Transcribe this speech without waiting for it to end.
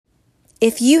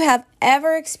If you have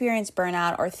ever experienced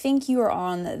burnout or think you are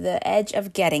on the edge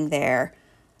of getting there,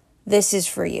 this is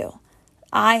for you.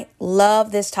 I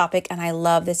love this topic and I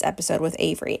love this episode with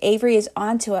Avery. Avery is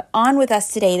on with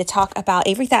us today to talk about,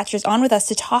 Avery Thatcher is on with us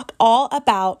to talk all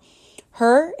about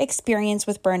her experience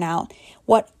with burnout.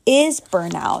 What is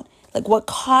burnout? Like what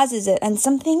causes it? And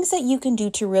some things that you can do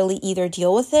to really either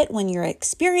deal with it when you're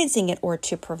experiencing it or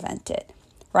to prevent it,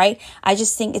 right? I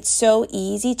just think it's so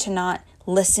easy to not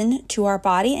listen to our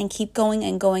body and keep going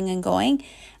and going and going.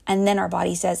 And then our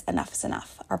body says enough is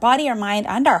enough. Our body, our mind,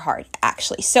 and our heart,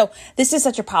 actually. So this is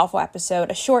such a powerful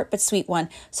episode, a short but sweet one.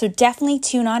 So definitely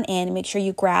tune on in and make sure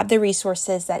you grab the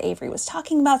resources that Avery was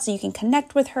talking about so you can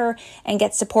connect with her and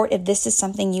get support if this is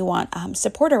something you want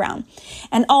support around.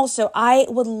 And also, I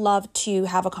would love to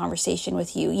have a conversation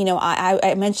with you. You know,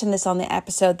 I mentioned this on the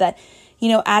episode that, you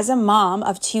know, as a mom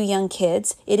of 2 young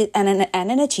kids and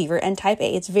an achiever and type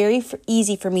A, it's very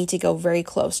easy for me to go very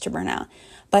close to burnout.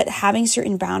 But having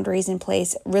certain boundaries in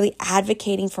place, really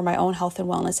advocating for my own health and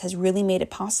wellness has really made it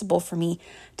possible for me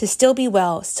to still be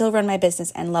well, still run my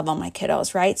business and love on my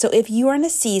kiddos, right? So if you are in a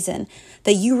season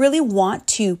that you really want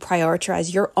to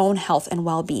prioritize your own health and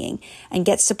well-being and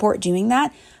get support doing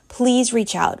that, please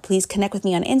reach out. Please connect with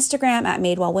me on Instagram at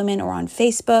MadeWellWomen or on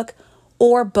Facebook,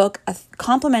 or book a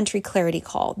complimentary clarity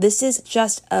call. This is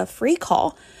just a free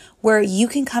call where you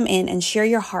can come in and share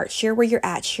your heart, share where you're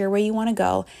at, share where you want to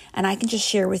go. And I can just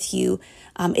share with you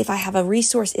if I have a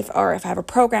resource, if I have a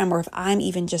program, or if I'm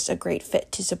even just a great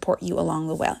fit to support you along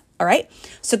the way. All right.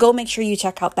 So go make sure you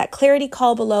check out that clarity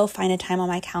call below, find a time on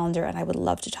my calendar, and I would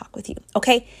love to talk with you.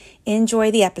 Okay. Enjoy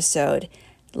the episode.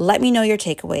 Let me know your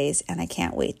takeaways, and I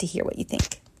can't wait to hear what you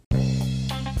think.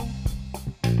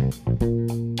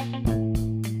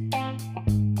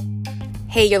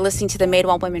 Hey, you're listening to the Made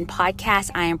Well Women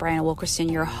podcast. I am Brianna Wilkerson,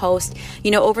 your host.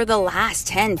 You know, over the last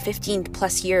 10, 15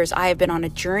 plus years, I have been on a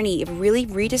journey of really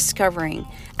rediscovering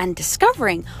and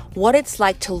discovering what it's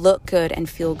like to look good and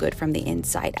feel good from the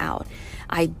inside out.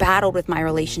 I battled with my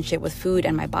relationship with food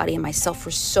and my body and myself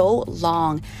for so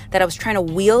long that I was trying to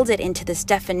wield it into this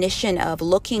definition of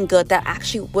looking good that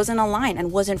actually wasn't aligned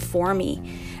and wasn't for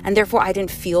me. And therefore, I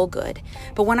didn't feel good.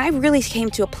 But when I really came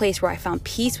to a place where I found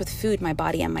peace with food, my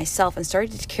body, and myself, and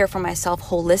started to care for myself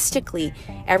holistically,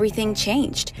 everything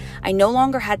changed. I no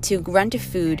longer had to run to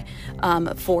food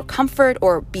for comfort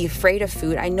or be afraid of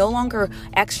food. I no longer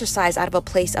exercised out of a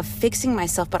place of fixing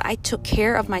myself, but I took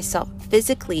care of myself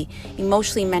physically,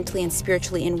 emotionally, mentally, and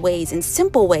spiritually in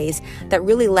simple ways that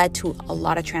really led to a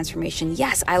lot of transformation.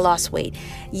 Yes, I lost weight.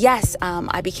 Yes,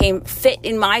 I became fit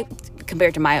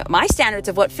compared to my standards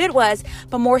of what fit was,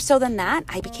 but more so than that,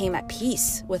 I became at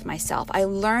peace with myself. I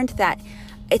learned that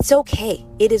it's okay.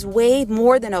 It is way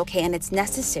more than okay, and it's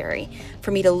necessary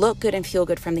for me to look good and feel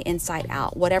good from the inside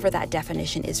out, whatever that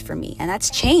definition is for me. And that's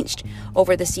changed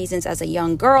over the seasons as a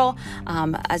young girl,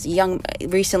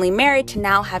 recently married, to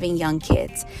now having young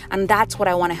kids. And that's what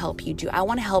I want to help you do. I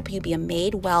want to help you be a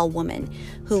made well woman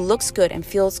who looks good and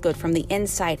feels good from the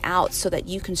inside out so that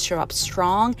you can show up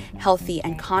strong, healthy,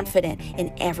 and confident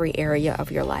in every area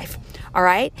of your life. All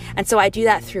right. And so I do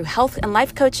that through health and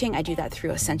life coaching. I do that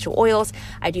through essential oils.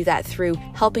 I do that through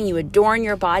helping you adorn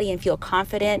your body and feel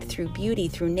confident, through beauty,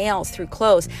 through nails, through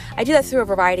clothes. I do that through a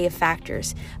variety of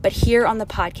factors. But here on the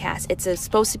podcast, it's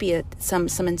supposed to be some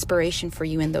inspiration for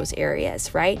you in those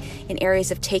areas, right? In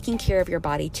areas of taking care of your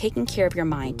body, taking care of your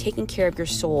mind, taking care of your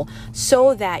soul,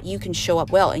 so that you can show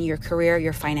up well in your career,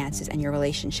 your finances, and your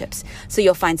relationships. So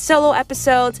you'll find solo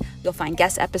episodes, you'll find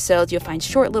guest episodes, you'll find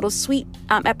short little sweet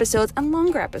episodes and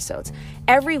longer episodes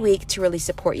every week to really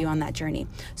support you on that journey.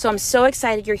 So I'm so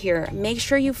excited you're here. Make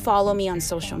sure you follow me on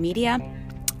social media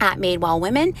at Made Well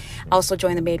Women. Also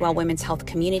join the Made Well Women's Health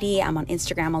community. I'm on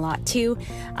Instagram a lot too,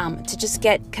 to just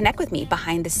connect with me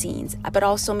behind the scenes. But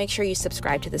also make sure you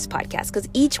subscribe to this podcast, because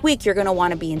each week you're going to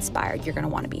want to be inspired. You're going to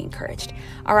want to be encouraged.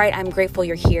 All right. I'm grateful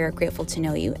you're here, grateful to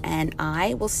know you, and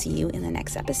I will see you in the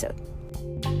next episode.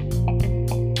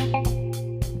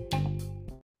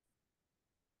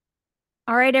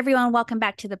 All right, everyone, welcome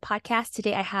back to the podcast.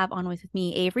 Today I have on with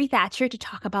me Avery Thatcher to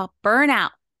talk about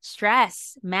burnout,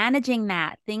 stress, managing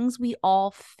that, things we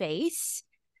all face,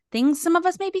 things some of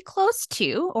us may be close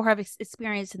to or have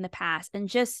experienced in the past, and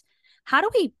just how do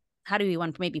we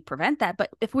want to maybe prevent that? But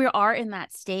if we are in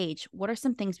that stage, what are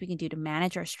some things we can do to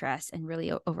manage our stress and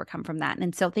really overcome from that?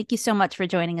 And so thank you so much for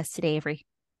joining us today, Avery.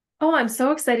 Oh, I'm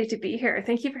so excited to be here.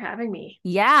 Thank you for having me.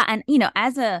 Yeah. And,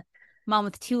 as a mom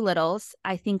with 2 littles,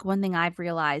 I think one thing I've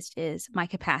realized is my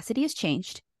capacity has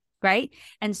changed, right?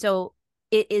 And so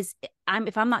if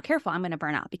I'm not careful, I'm going to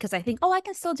burn out, because I think, I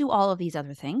can still do all of these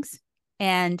other things.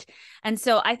 And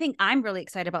so I think I'm really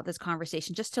excited about this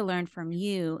conversation just to learn from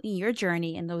you, your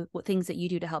journey and the things that you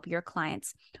do to help your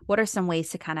clients. What are some ways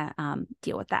to kind of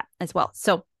deal with that as well?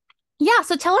 So yeah,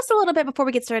 so tell us a little bit before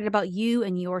we get started about you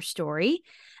and your story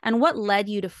and what led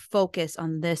you to focus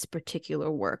on this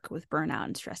particular work with burnout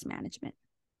and stress management.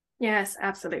 Yes,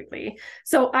 absolutely.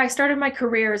 So I started my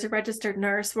career as a registered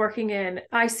nurse working in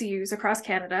ICUs across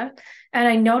Canada. And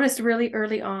I noticed really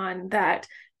early on that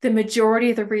the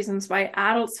majority of the reasons why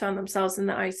adults found themselves in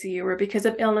the ICU were because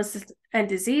of illnesses and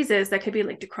diseases that could be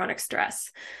linked to chronic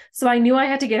stress. So I knew I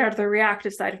had to get out of the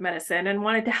reactive side of medicine and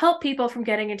wanted to help people from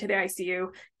getting into the ICU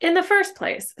in the first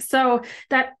place. So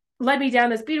that led me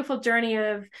down this beautiful journey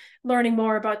of learning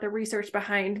more about the research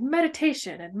behind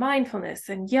meditation and mindfulness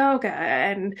and yoga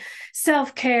and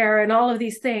self-care and all of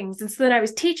these things. And so then I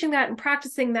was teaching that and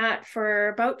practicing that for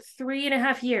about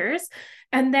 3.5 years.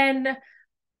 And then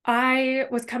I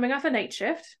was coming off a night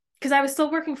shift because I was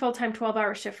still working full-time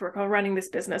 12-hour shift work while running this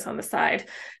business on the side.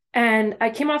 And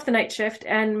I came off the night shift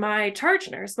and my charge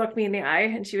nurse looked me in the eye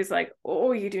and she was like,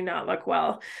 "Oh, you do not look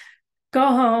well. Go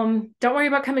home. Don't worry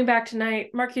about coming back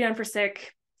tonight. Mark you down for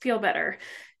sick. Feel better."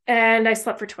 And I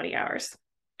slept for 20 hours.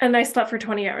 And I slept for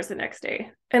 20 hours the next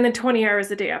day. And then 20 hours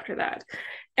the day after that.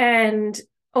 And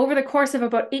over the course of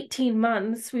about 18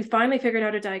 months, we finally figured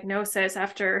out a diagnosis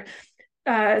after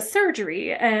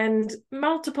surgery and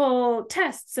multiple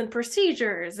tests and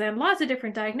procedures and lots of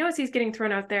different diagnoses getting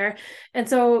thrown out there. And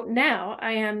so now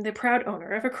I am the proud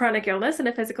owner of a chronic illness and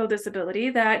a physical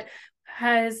disability that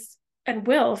has and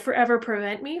will forever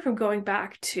prevent me from going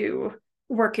back to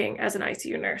working as an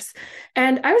ICU nurse.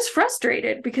 And I was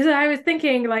frustrated because I was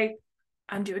thinking like,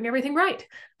 I'm doing everything right.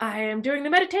 I am doing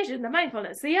the meditation, the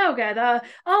mindfulness, the yoga,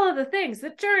 all of the things, the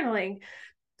journaling.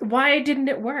 Why didn't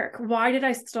it work? Why did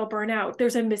I still burn out?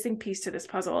 There's a missing piece to this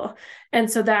puzzle. And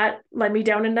so that led me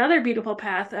down another beautiful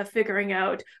path of figuring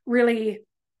out really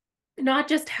not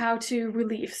just how to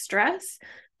relieve stress,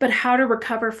 but how to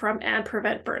recover from and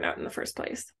prevent burnout in the first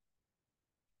place.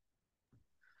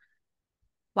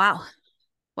 Wow.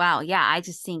 Yeah. I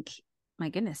just think, my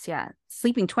goodness. Yeah.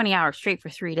 Sleeping 20 hours straight for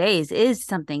 3 days is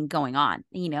something going on,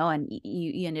 and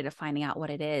you ended up finding out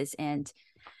what it is. And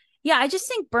yeah, I just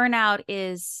think burnout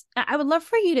is, I would love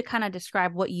for you to kind of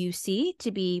describe what you see to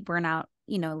be burnout,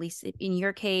 at least in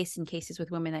your case, in cases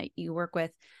with women that you work with.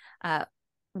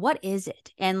 What is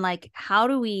it? And like, how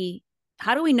do we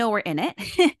know we're in it?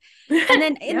 and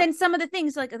then, and then some of the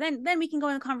things like, then we can go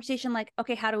in a conversation like,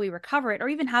 okay, how do we recover it? Or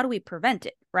even how do we prevent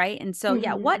it? Right. And so,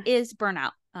 yeah, what is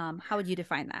burnout? How would you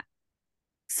define that?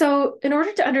 So in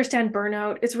order to understand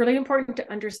burnout, it's really important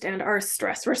to understand our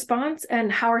stress response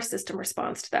and how our system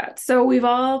responds to that. So we've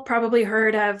all probably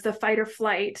heard of the fight or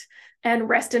flight and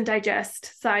rest and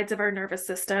digest sides of our nervous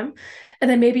system,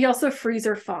 and then maybe also freeze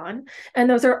or fawn. And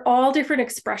those are all different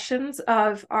expressions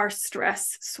of our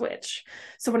stress switch.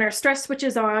 So when our stress switch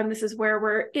is on, this is where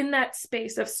we're in that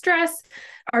space of stress.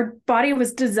 Our body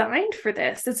was designed for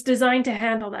this. It's designed to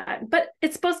handle that, but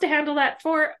it's supposed to handle that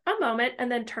for a moment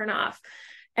and then turn off.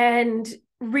 And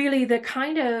really the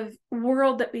kind of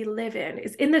world that we live in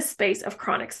is in this space of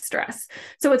chronic stress.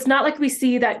 So it's not like we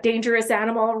see that dangerous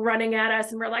animal running at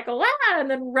us and we're like, "Oh, ah," and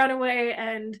then run away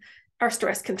and our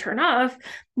stress can turn off.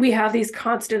 We have these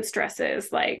constant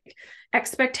stresses like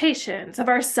expectations of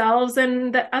ourselves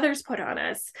and that others put on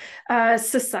us,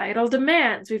 societal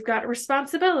demands. We've got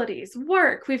responsibilities,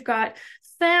 work, we've got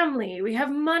family, we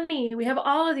have money, we have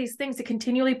all of these things that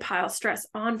continually pile stress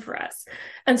on for us.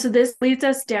 And so this leads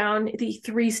us down the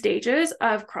 3 stages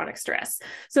of chronic stress.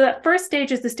 So that first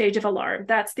stage is the stage of alarm.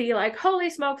 That's the like,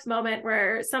 holy smokes moment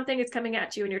where something is coming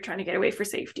at you and you're trying to get away for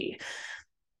safety.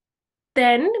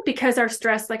 Then, because our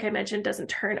stress, like I mentioned, doesn't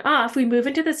turn off, we move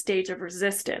into the stage of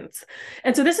resistance.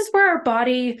 And so this is where our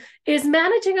body is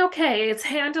managing okay. It's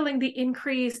handling the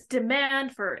increased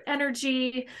demand for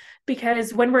energy,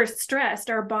 because when we're stressed,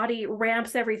 our body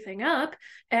ramps everything up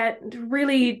and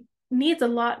really needs a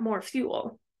lot more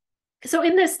fuel. So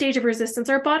in this stage of resistance,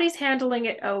 our body's handling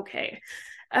it okay.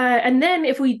 And then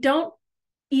if we don't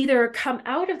either come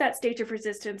out of that stage of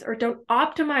resistance or don't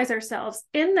optimize ourselves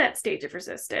in that stage of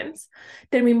resistance,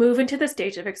 then we move into the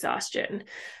stage of exhaustion,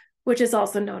 which is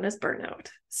also known as burnout.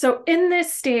 So in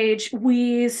this stage,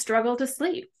 we struggle to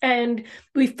sleep and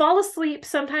we fall asleep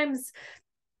sometimes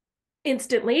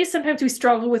instantly. Sometimes we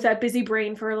struggle with that busy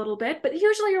brain for a little bit, but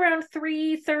usually around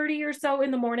 3:30 or so in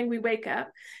the morning, we wake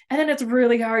up, and then it's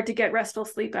really hard to get restful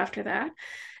sleep after that.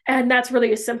 And that's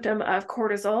really a symptom of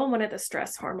cortisol, one of the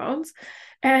stress hormones.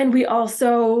 And we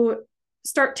also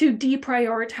start to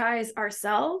deprioritize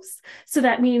ourselves. So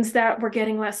that means that we're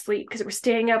getting less sleep because we're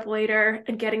staying up later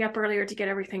and getting up earlier to get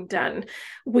everything done.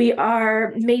 We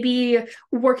are maybe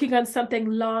working on something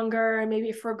longer and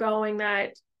maybe foregoing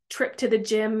that trip to the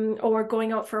gym or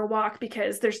going out for a walk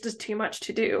because there's just too much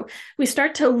to do. We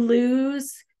start to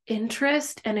lose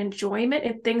interest and enjoyment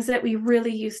in things that we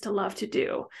really used to love to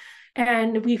do.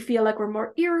 And we feel like we're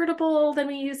more irritable than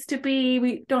we used to be.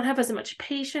 We don't have as much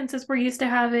patience as we're used to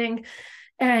having.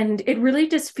 And it really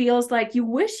just feels like you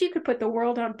wish you could put the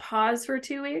world on pause for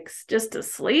 2 weeks just to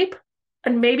sleep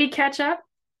and maybe catch up.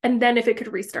 And then if it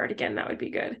could restart again, that would be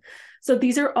good. So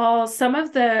these are all some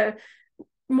of the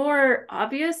more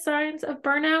obvious signs of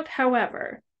burnout.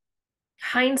 However,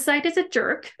 hindsight is a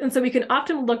jerk. And so we can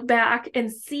often look back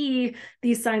and see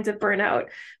these signs of burnout,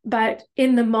 but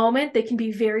in the moment, they can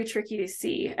be very tricky to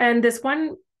see. And this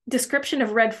one description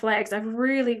of red flags, I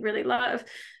really, really love.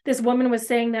 This woman was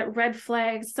saying that red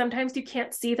flags, sometimes you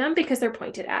can't see them because they're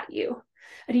pointed at you.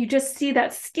 And you just see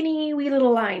that skinny wee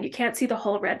little line. You can't see the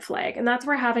whole red flag. And that's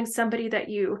where having somebody that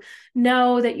you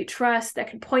know, that you trust, that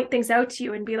can point things out to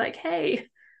you and be like, hey,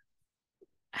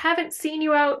 I haven't seen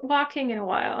you out walking in a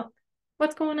while.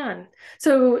 What's going on?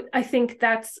 So I think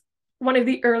that's one of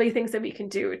the early things that we can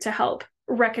do to help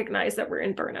recognize that we're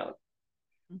in burnout.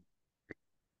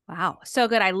 Wow. So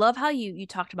good. I love how you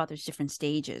talked about those different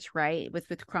stages, right? With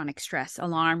chronic stress,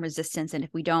 alarm, resistance. And if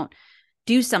we don't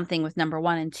do something with number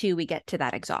 1 and 2, we get to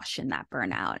that exhaustion, that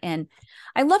burnout. And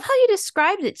I love how you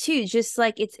described it too. Just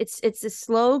like it's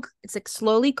like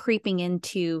slowly creeping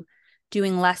into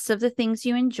doing less of the things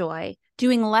you enjoy,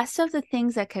 doing less of the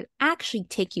things that could actually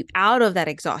take you out of that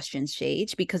exhaustion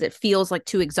stage because it feels like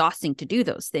too exhausting to do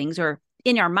those things, or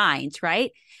in our minds,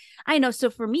 right? I know. So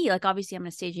for me, like, obviously I'm in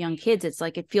a stage of young kids. It's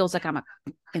like, it feels like I'm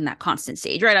in that constant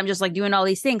stage, right? I'm just like doing all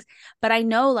these things, but I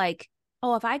know like,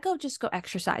 oh, if I just go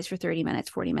exercise for 30 minutes,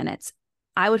 40 minutes,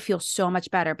 I would feel so much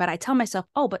better. But I tell myself,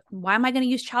 oh, but why am I going to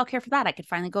use childcare for that? I could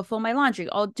finally go fold my laundry.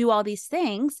 I'll do all these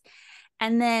things.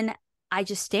 And then I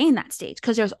just stay in that stage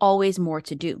because there's always more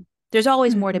to do. There's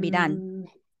always more to be done.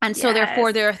 And so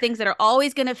therefore there are things that are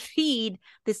always going to feed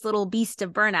this little beast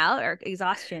of burnout or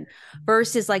exhaustion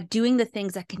versus like doing the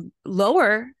things that can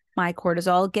lower my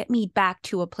cortisol, get me back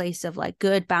to a place of like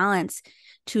good balance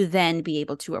to then be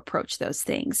able to approach those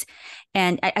things.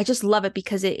 And I just love it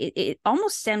because it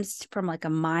almost stems from like a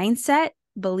mindset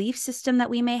belief system that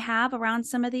we may have around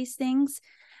some of these things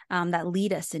that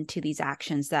lead us into these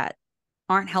actions that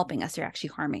aren't helping us, they're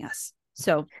actually harming us.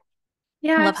 So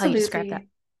yeah, I love absolutely. how you describe that.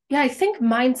 Yeah, I think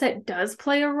mindset does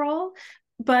play a role,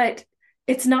 but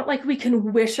it's not like we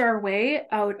can wish our way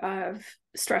out of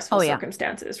stressful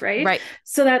circumstances, right? Right.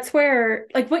 So that's where,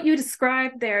 like what you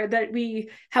described there, that we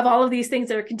have all of these things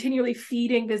that are continually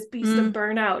feeding this beast of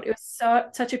burnout. It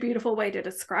was such a beautiful way to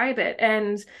describe it.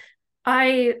 And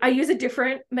I use a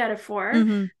different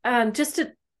metaphor just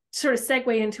to sort of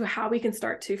segue into how we can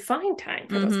start to find time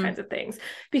for those kinds of things.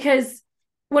 Because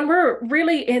when we're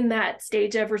really in that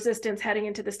stage of resistance, heading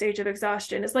into the stage of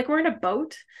exhaustion, it's like we're in a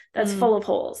boat that's full of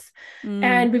holes.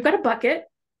 And we've got a bucket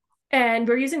and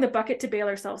we're using the bucket to bail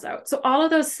ourselves out. So all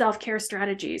of those self-care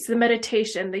strategies, the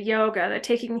meditation, the yoga, the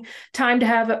taking time to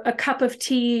have a cup of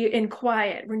tea in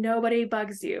quiet where nobody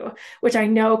bugs you, which I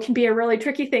know can be a really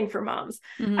tricky thing for moms.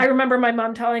 I remember my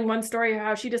mom telling one story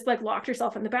how she just like locked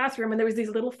herself in the bathroom and there was these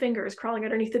little fingers crawling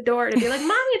underneath the door to be like,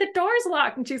 Mommy, the door's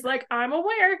locked. And she's like, I'm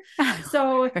aware.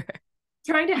 So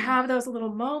trying to have those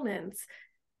little moments,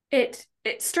 it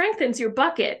strengthens your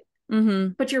bucket.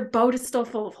 But your boat is still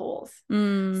full of holes.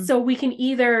 So we can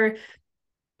either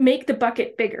make the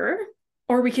bucket bigger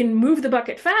or we can move the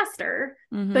bucket faster.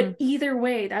 But either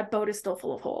way, that boat is still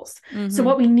full of holes. So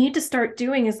what we need to start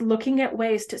doing is looking at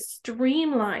ways to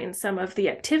streamline some of the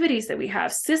activities that we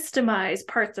have, systemize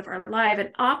parts of our life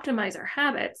and optimize our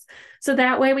habits. So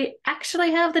that way we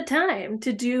actually have the time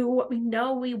to do what we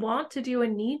know we want to do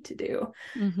and need to do.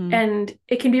 And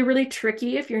it can be really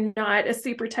tricky if you're not a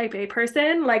super type A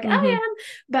person like I am.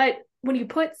 But when you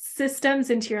put systems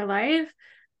into your life,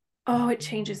 oh, it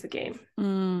changes the game.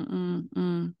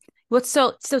 Well,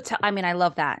 I mean, I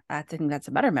love that. I think that's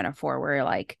a better metaphor where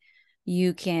like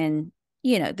you can,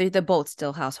 the boat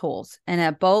still has holes, and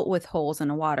a boat with holes in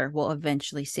the water will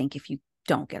eventually sink if you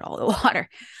don't get all the water.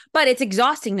 But it's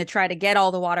exhausting to try to get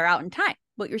all the water out in time.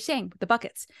 What you're saying with the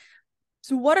buckets.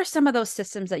 So what are some of those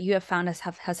systems that you have found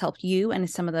has helped you and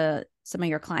some of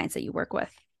your clients that you work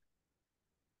with?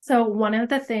 So one of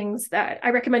the things that I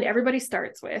recommend everybody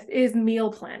starts with is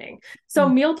meal planning. So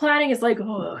Mm. meal planning is like,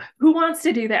 oh, who wants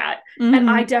to do that? And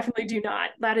I Mm-hmm. definitely do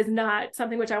not. That is not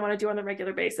something which I want to do on a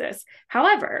regular basis.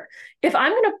 However, if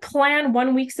I'm going to plan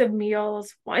 1 week's of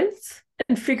meals once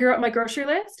and figure out my grocery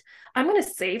list, I'm going to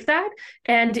save that.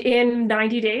 And in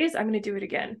 90 days, I'm going to do it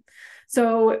again.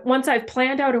 So once I've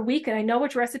planned out a week and I know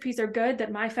which recipes are good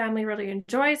that my family really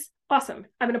enjoys, awesome.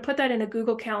 I'm going to put that in a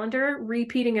Google Calendar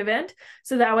repeating event.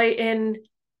 So that way in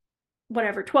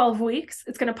whatever, 12 weeks,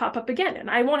 it's going to pop up again and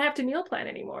I won't have to meal plan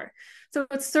anymore. So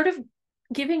it's sort of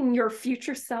giving your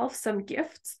future self some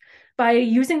gifts by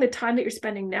using the time that you're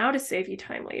spending now to save you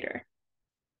time later.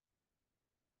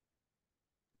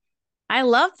 I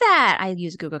love that. I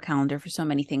use Google Calendar for so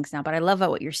many things now, but I love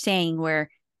what you're saying where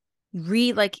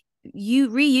you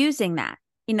reusing that.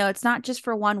 It's not just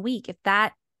for 1 week. If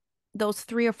those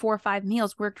 3 or 4 or 5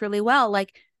 meals worked really well,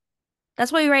 like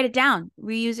that's why we write it down,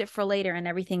 reuse it for later, and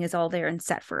everything is all there and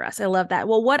set for us. I love that.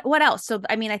 Well, what else? So,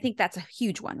 I mean, I think that's a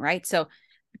huge one, right? So,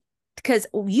 because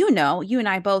you and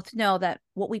I both know that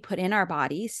what we put in our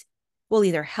bodies will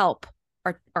either help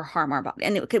or harm our body.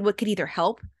 And what could either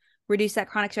help reduce that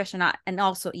chronic stress or not. And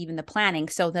also even the planning.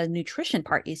 So the nutrition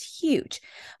part is huge.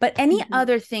 But any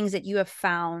other things that you have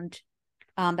found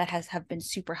that have been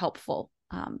super helpful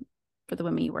for the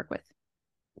women you work with?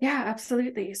 Yeah,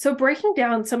 absolutely. So breaking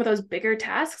down some of those bigger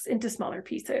tasks into smaller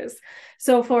pieces.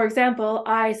 So for example,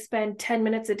 I spend 10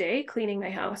 minutes a day cleaning my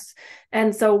house.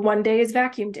 And so one day is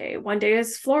vacuum day, one day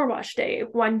is floor wash day,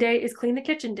 one day is clean the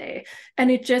kitchen day. And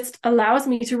it just allows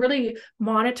me to really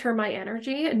monitor my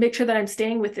energy and make sure that I'm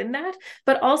staying within that.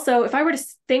 But also, if I were to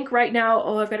think right now,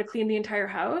 oh, I've got to clean the entire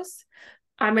house,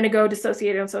 I'm going to go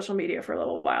dissociate on social media for a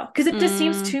little while because it just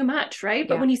seems too much, right?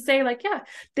 But Yeah. when you say like, yeah,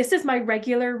 this is my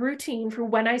regular routine for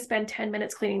when I spend 10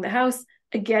 minutes cleaning the house,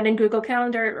 again in Google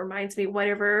Calendar, it reminds me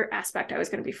whatever aspect I was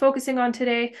going to be focusing on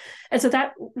today. And so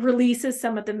that releases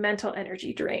some of the mental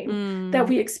energy drain that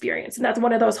we experience. And that's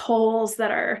one of those holes that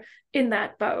are in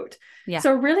that boat. Yeah.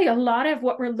 So really a lot of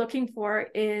what we're looking for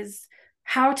is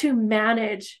how to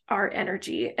manage our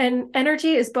energy. And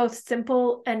energy is both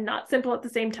simple and not simple at the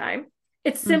same time.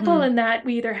 It's simple in that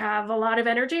we either have a lot of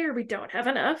energy or we don't have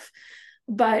enough,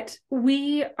 but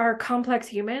we are complex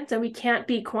humans and we can't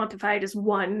be quantified as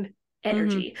one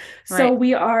energy. Right. So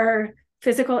we are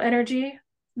physical energy,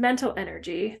 mental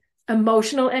energy,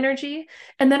 emotional energy,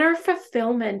 and then our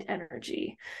fulfillment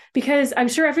energy. Because I'm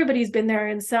sure everybody's been there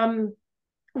in some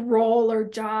role or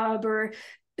job or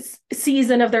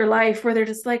season of their life where they're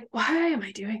just like, why am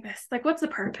I doing this? Like, what's the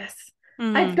purpose?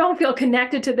 I don't feel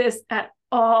connected to this at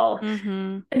all.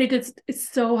 And it's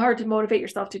so hard to motivate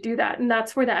yourself to do that. And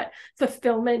that's where that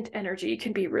fulfillment energy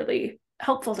can be really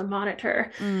helpful to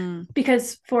monitor.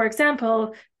 Because, for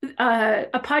example, a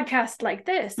podcast like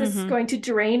this is going to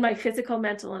drain my physical,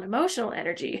 mental, and emotional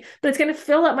energy, but it's going to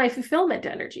fill up my fulfillment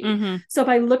energy. So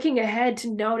by looking ahead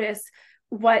to notice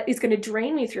what is going to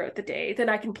drain me throughout the day, then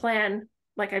I can plan,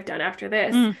 like I've done after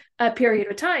this, a period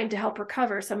of time to help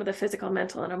recover some of the physical,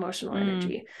 mental, and emotional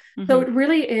energy. So it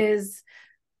really is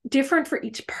different for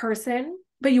each person,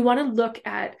 but you want to look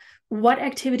at what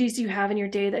activities do you have in your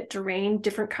day that drain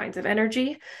different kinds of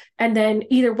energy, and then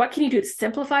either what can you do to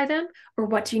simplify them or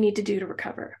what do you need to do to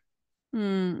recover.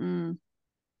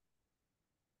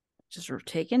 Just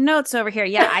taking notes over here.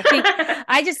 Yeah,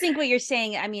 I just think what you're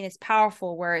saying, I mean, it's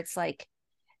powerful where it's like,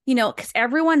 because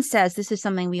everyone says this is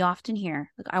something we often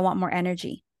hear, like, I want more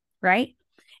energy, right?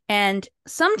 And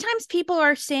sometimes people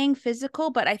are saying physical,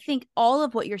 but I think all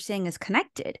of what you're saying is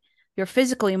connected. Your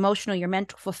physical, emotional, your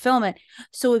mental fulfillment.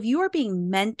 So if you are being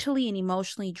mentally and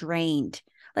emotionally drained,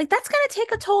 like that's going to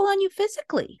take a toll on you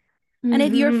physically. And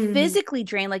if you're physically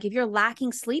drained, like if you're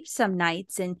lacking sleep some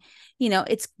nights and,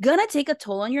 it's going to take a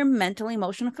toll on your mental,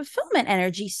 emotional fulfillment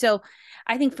energy. So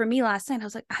I think for me last night, I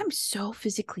was like, I'm so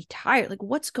physically tired. Like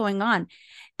what's going on?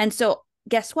 And so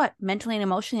guess what? Mentally and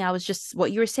emotionally, I was just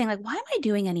what you were saying, like, why am I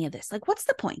doing any of this? Like, what's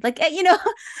the point? Like, and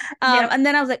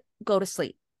then I was like, go to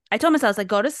sleep. I told myself, I was like,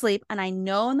 go to sleep. And I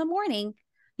know in the morning,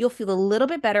 you'll feel a little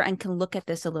bit better and can look at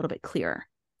this a little bit clearer.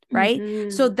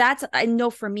 Right. So I know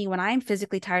for me, when I'm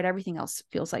physically tired, everything else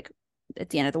feels like at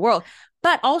the end of the world.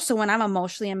 But also when I'm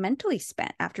emotionally and mentally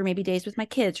spent after maybe days with my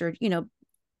kids or,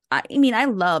 I mean, I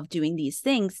love doing these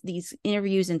things, these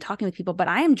interviews and talking with people, but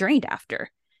I am drained after.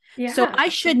 Yeah, so I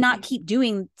should not keep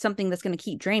doing something that's going to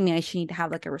keep draining me. I should need to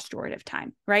have like a restorative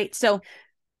time. Right. So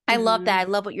I love that. I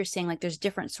love what you're saying. Like there's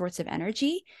different sorts of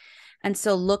energy. And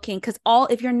so because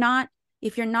if you're not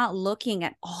looking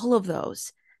at all of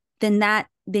those,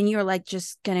 then you're like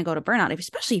just going to go to burnout,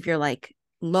 especially if you're like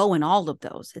low in all of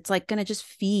those. It's like going to just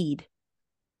feed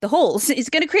the holes. It's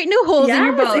going to create new holes in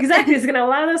your Yes, boat. exactly. It's going to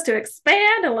allow us to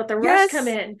expand and let the rush come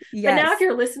in. But now if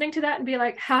you're listening to that and be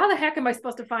like, how the heck am I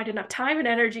supposed to find enough time and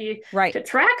energy to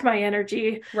track my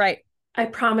energy? Right. I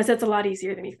promise it's a lot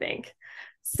easier than you think.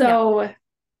 So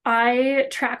I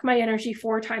track my energy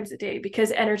 4 times a day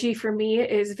because energy for me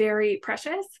is very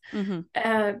precious.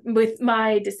 With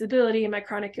my disability and my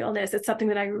chronic illness, it's something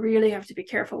that I really have to be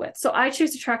careful with. So I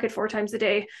choose to track it 4 times a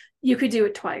day. You could do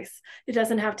it twice. It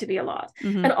doesn't have to be a lot.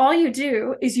 And all you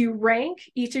do is you rank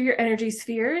each of your energy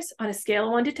spheres on a scale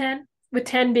of 1 to 10, with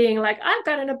 10 being like, I've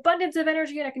got an abundance of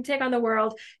energy and I can take on the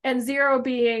world, and 0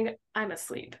 being, I'm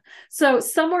asleep. So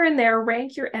somewhere in there,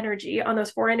 rank your energy on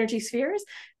those 4 energy spheres,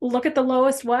 look at the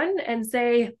lowest one and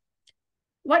say,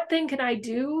 what thing can I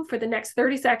do for the next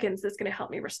 30 seconds that's going to help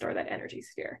me restore that energy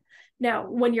sphere? Now,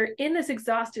 when you're in this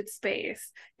exhausted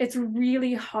space, it's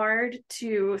really hard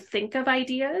to think of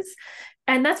ideas.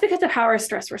 And that's because of how our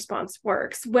stress response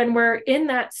works. When we're in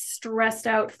that stressed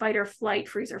out fight or flight,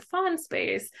 freeze or fawn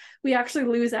space, we actually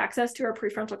lose access to our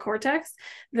prefrontal cortex.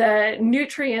 The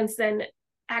nutrients and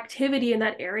activity in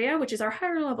that area, which is our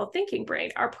higher level thinking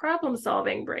brain, our problem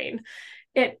solving brain,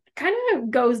 it kind of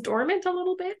goes dormant a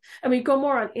little bit and we go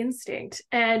more on instinct.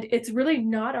 And it's really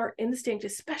not our instinct,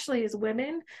 especially as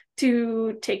women,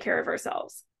 to take care of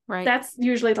ourselves. Right. That's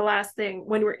usually the last thing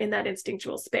when we're in that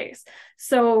instinctual space.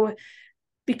 So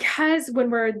because when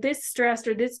we're this stressed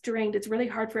or this drained, it's really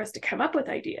hard for us to come up with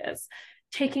ideas.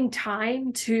 Taking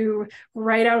time to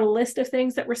write out a list of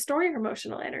things that restore your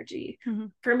emotional energy.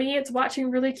 For me, it's watching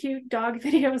really cute dog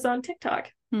videos on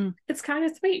TikTok. It's kind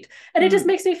of sweet. And it just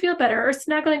makes me feel better, or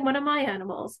snuggling one of my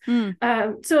animals.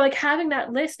 So like having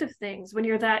that list of things when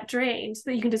you're that drained, so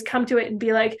that you can just come to it and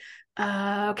be like,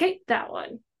 okay, that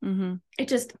one. It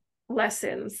just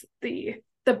lessens the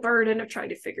burden of trying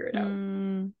to figure it out.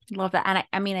 Love that. And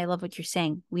I mean, I love what you're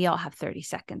saying. We all have 30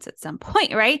 seconds at some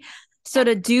point, right? So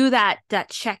to do that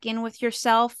check-in with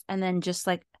yourself, and then just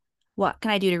like, what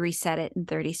can I do to reset it in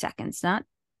 30 seconds? Not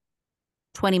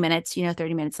 20 minutes,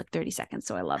 30 minutes, like 30 seconds.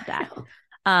 So I love that.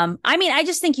 I mean, I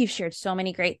just think you've shared so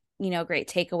many great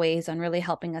takeaways on really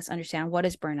helping us understand what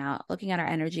is burnout, looking at our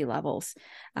energy levels,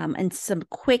 and some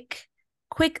quick,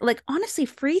 like honestly,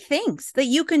 free things that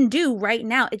you can do right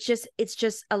now. It's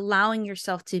just allowing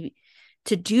yourself to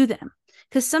do them.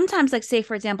 Because sometimes, like say,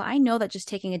 for example, I know that just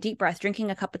taking a deep breath,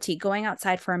 drinking a cup of tea, going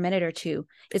outside for a minute or two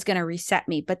is going to reset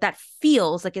me. But that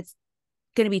feels like it's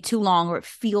going to be too long, or it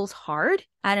feels hard.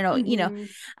 I don't know,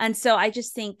 And so I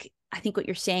think what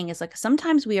you're saying is like,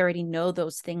 sometimes we already know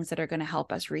those things that are going to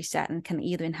help us reset and can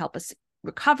even help us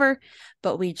recover,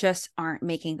 but we just aren't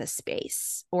making the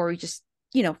space, or we just,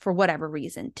 for whatever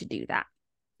reason, to do that.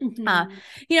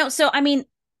 So, I mean,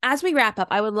 as we wrap up,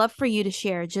 I would love for you to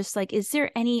share just like, is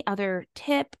there any other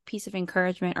tip, piece of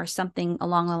encouragement, or something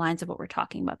along the lines of what we're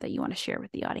talking about that you want to share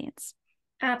with the audience?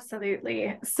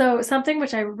 Absolutely. So something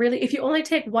which I really, if you only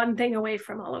take one thing away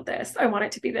from all of this, I want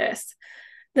it to be this,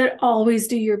 that always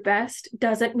do your best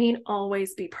doesn't mean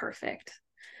always be perfect.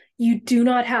 You do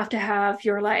not have to have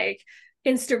your like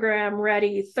Instagram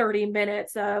ready 30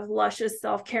 minutes of luscious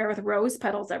self-care with rose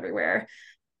petals everywhere.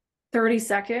 30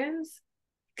 seconds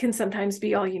can sometimes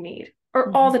be all you need,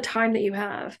 or all the time that you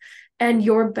have. And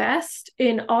your best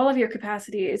in all of your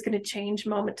capacity is going to change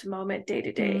moment to moment, day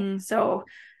to day. So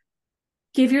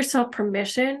give yourself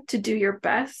permission to do your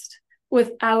best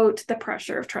without the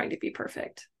pressure of trying to be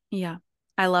perfect. Yeah,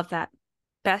 I love that.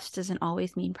 Best doesn't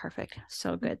always mean perfect.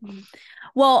 So good.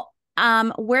 Well,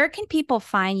 where can people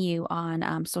find you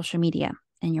on social media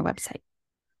and your website?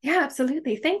 Yeah,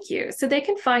 absolutely. Thank you. So they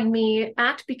can find me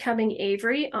at Becoming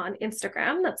Avery on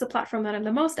Instagram. That's the platform that I'm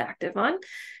the most active on.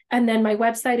 And then my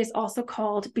website is also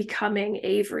called Becoming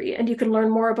Avery. And you can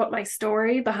learn more about my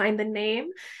story behind the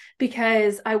name,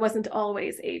 because I wasn't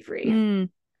always Avery.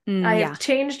 I have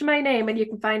changed my name, and you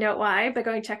can find out why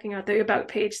by checking out the About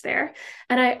page there.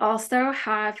 And I also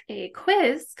have a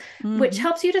quiz, which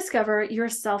helps you discover your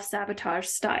self-sabotage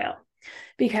style,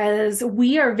 because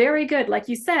we are very good, like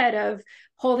you said, of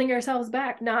holding ourselves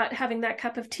back, not having that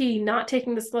cup of tea, not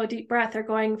taking the slow, deep breath, or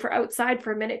going for outside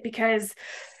for a minute, because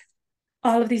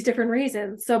all of these different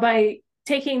reasons. So by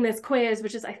taking this quiz,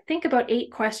 which is, I think, about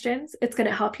 8 questions, it's going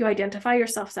to help you identify your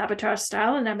self-sabotage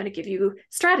style. And I'm going to give you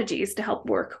strategies to help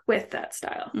work with that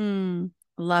style.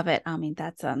 Love it. I mean,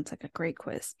 that sounds like a great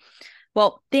quiz.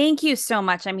 Well, thank you so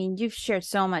much. I mean, you've shared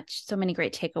so many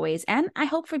great takeaways. And I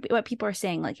hope for what people are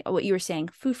saying, like what you were saying,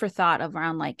 food for thought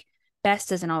around like, best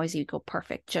doesn't always equal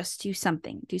perfect. Just do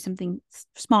something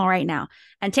small right now,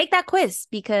 and take that quiz,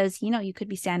 because, you could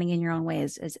be standing in your own way,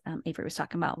 as Avery was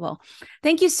talking about. Well,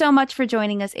 thank you so much for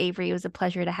joining us, Avery. It was a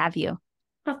pleasure to have you.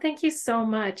 Well, thank you so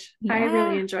much. Yeah. I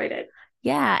really enjoyed it.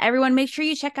 Yeah, everyone, make sure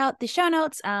you check out the show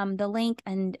notes, the link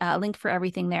and link for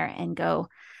everything there, and go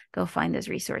find those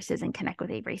resources and connect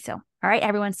with Avery. So, all right,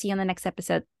 everyone, see you on the next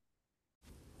episode.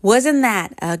 Wasn't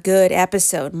that a good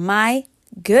episode? My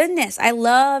goodness, I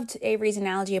loved Avery's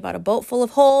analogy about a boat full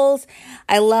of holes.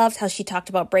 I loved how she talked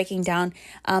about breaking down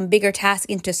bigger tasks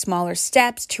into smaller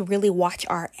steps to really watch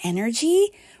our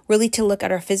energy, really to look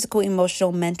at our physical,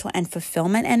 emotional, mental, and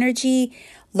fulfillment energy.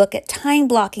 Look at time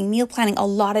blocking, meal planning, a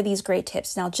lot of these great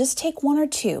tips. Now, just take one or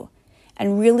two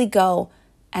and really go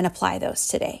and apply those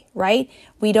today, right?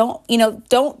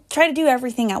 Don't try to do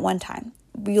everything at one time.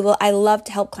 I love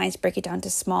to help clients break it down to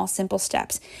small, simple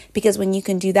steps, because when you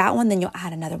can do that one, then you'll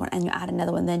add another one and you'll add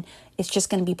another one. Then it's just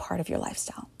going to be part of your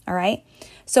lifestyle. All right.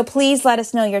 So please let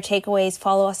us know your takeaways.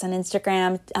 Follow us on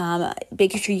Instagram.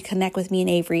 Make sure you connect with me and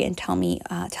Avery and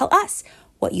tell us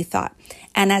what you thought.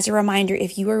 And as a reminder,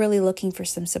 if you are really looking for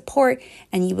some support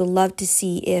and you would love to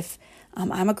see if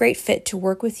I'm a great fit to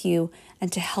work with you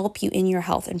and to help you in your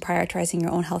health and prioritizing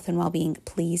your own health and well-being,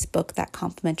 please book that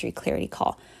complimentary clarity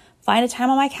call. Find a time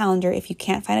on my calendar. If you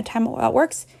can't find a time that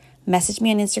works, message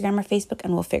me on Instagram or Facebook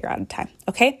and we'll figure out a time.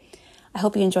 Okay? I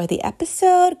hope you enjoyed the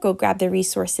episode. Go grab the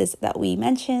resources that we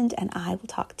mentioned and I will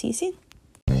talk to you soon.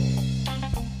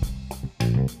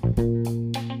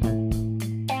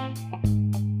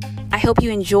 I hope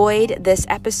you enjoyed this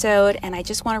episode, and I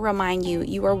just want to remind you,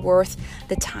 you are worth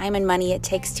the time and money it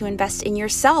takes to invest in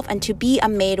yourself and to be a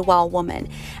made well woman.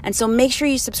 And so make sure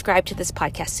you subscribe to this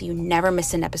podcast so you never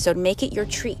miss an episode. Make it your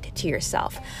treat to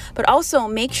yourself. But also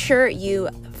make sure you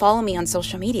follow me on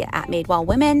social media at Made Well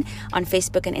Women on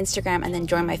Facebook and Instagram, and then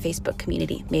join my Facebook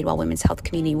community, Made Well Women's Health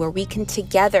Community, where we can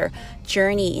together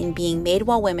journey in being made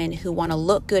well women who want to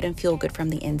look good and feel good from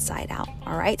the inside out.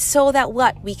 All right. So that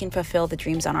we can fulfill the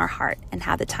dreams on our heart and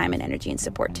have the time and energy and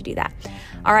support to do that.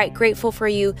 All right. Grateful for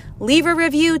you. Leave a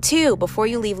review too. Before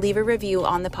you leave a review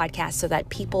on the podcast so that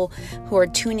people who are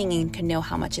tuning in can know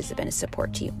how much it's been a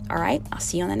support to you. All right. I'll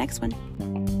see you on the next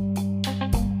one.